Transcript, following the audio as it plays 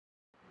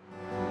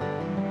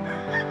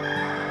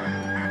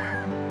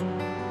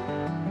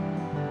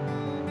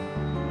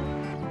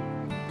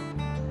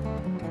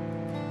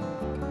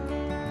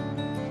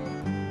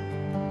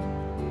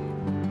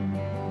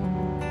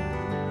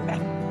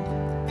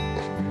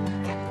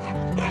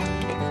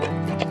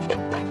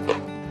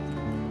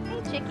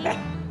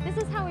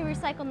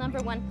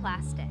Number 1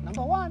 plastic.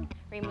 Number 1.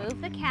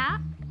 Remove the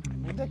cap.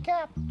 Remove the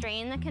cap.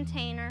 Drain the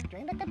container.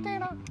 Drain the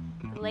container.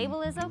 The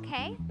label is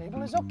okay.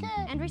 Label is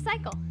okay. And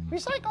recycle.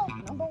 Recycle.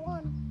 Number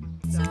 1.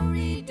 So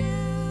reduce,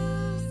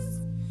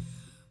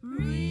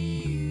 reuse,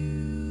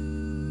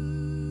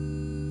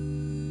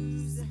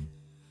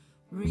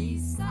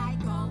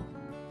 recycle.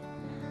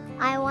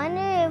 I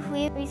wonder if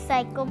we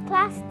recycle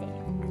plastic.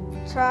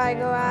 Try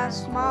go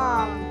ask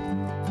Mom.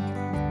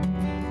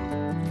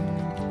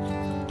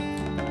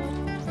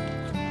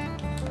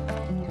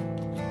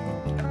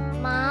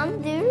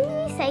 Mom, do we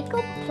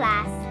recycle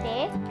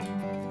plastic?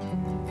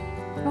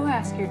 Go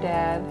ask your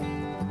dad.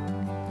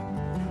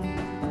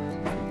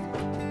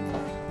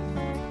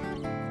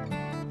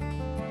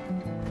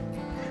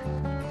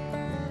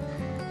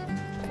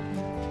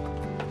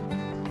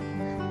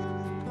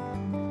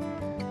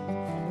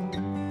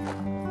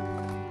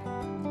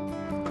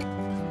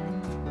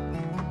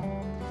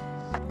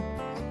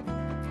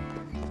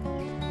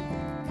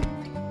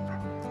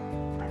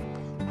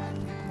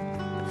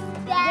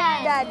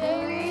 Dad, do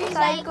we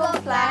recycle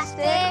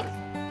plastic?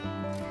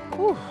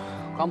 Whew,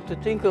 come to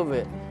think of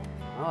it,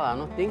 I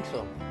don't think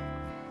so.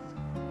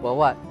 But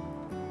what?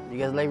 You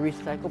guys like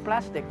recycle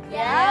plastic?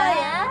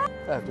 Yeah.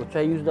 We'll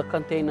try to use the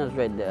containers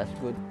right there. That's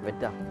good, right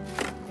there.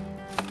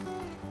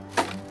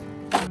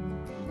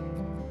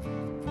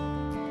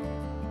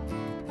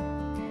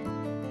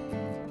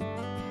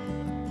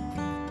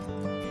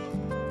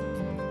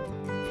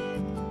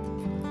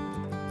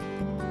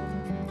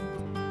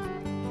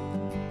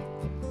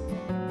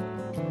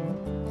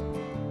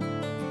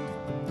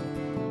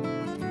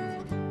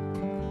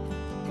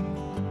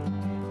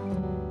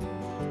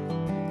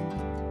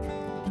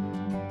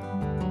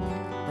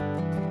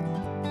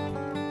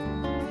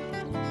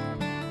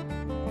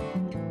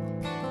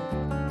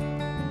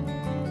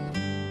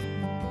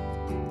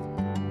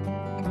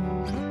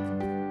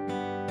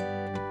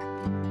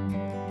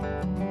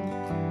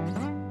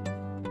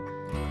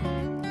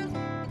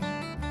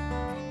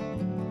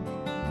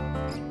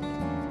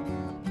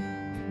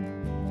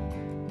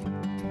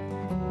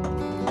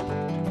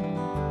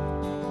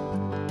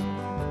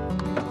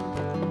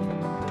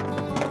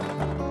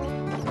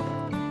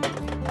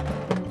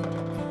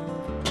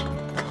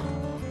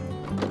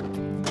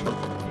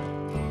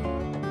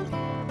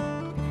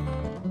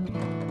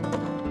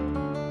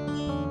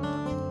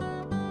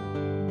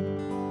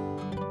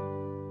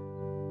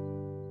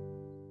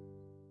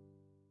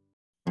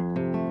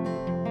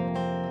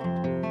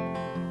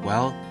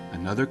 Well,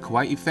 another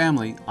Kauai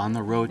family on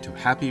the road to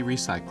happy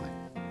recycling.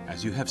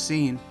 As you have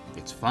seen,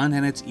 it's fun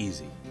and it's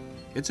easy.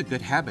 It's a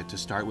good habit to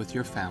start with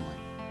your family.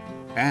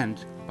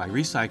 And by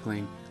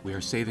recycling, we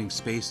are saving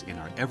space in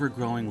our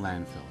ever-growing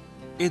landfill.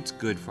 It's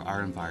good for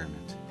our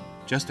environment.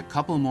 Just a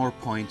couple more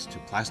points to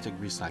plastic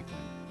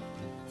recycling.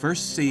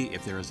 First, see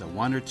if there is a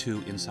 1 or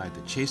 2 inside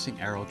the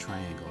chasing arrow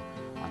triangle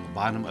on the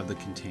bottom of the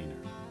container.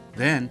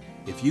 Then,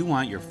 if you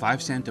want your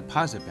 5-cent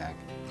deposit back,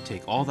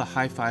 take all the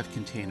high five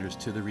containers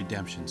to the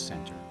redemption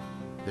center.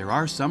 There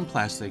are some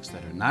plastics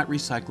that are not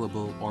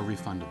recyclable or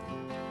refundable.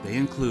 They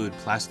include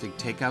plastic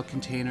takeout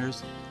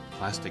containers,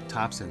 plastic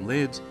tops and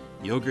lids,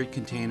 yogurt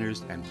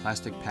containers, and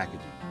plastic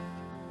packaging.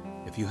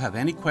 If you have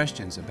any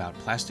questions about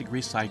plastic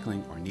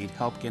recycling or need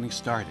help getting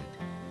started,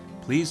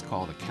 please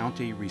call the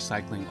County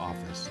Recycling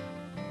Office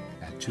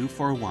at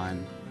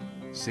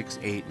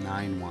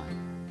 241-6891.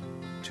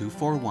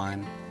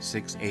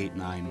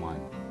 241-6891.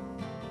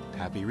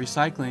 Happy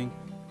recycling!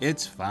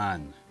 It's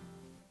fun.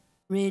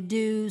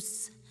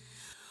 Reduce,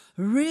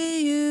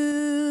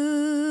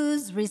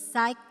 reuse,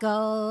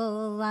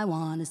 recycle. I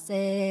want to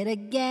say it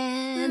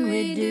again.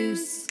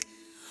 Reduce,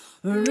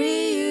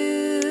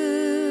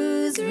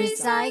 reuse,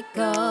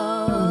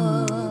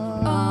 recycle.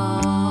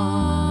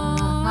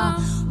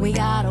 We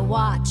gotta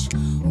watch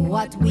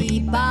what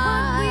we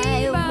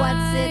buy.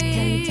 What's it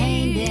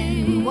contained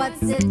in?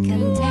 What's it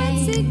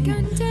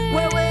contained?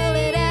 Where will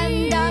it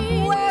end up?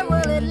 Where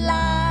will it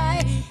lie?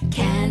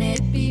 Can it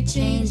be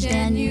changed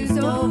and used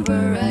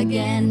over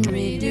again?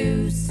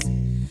 Reduce,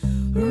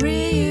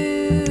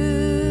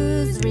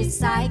 reuse,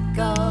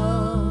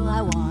 recycle.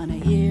 I wanna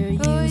hear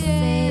you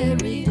say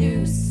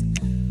reduce,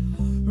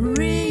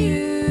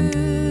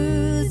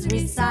 reuse,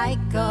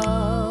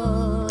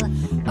 recycle.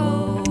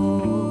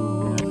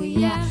 Oh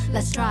yeah,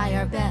 let's try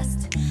our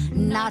best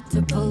not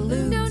to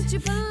pollute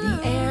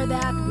the air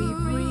that we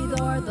breathe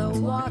or the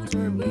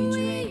water we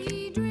drink.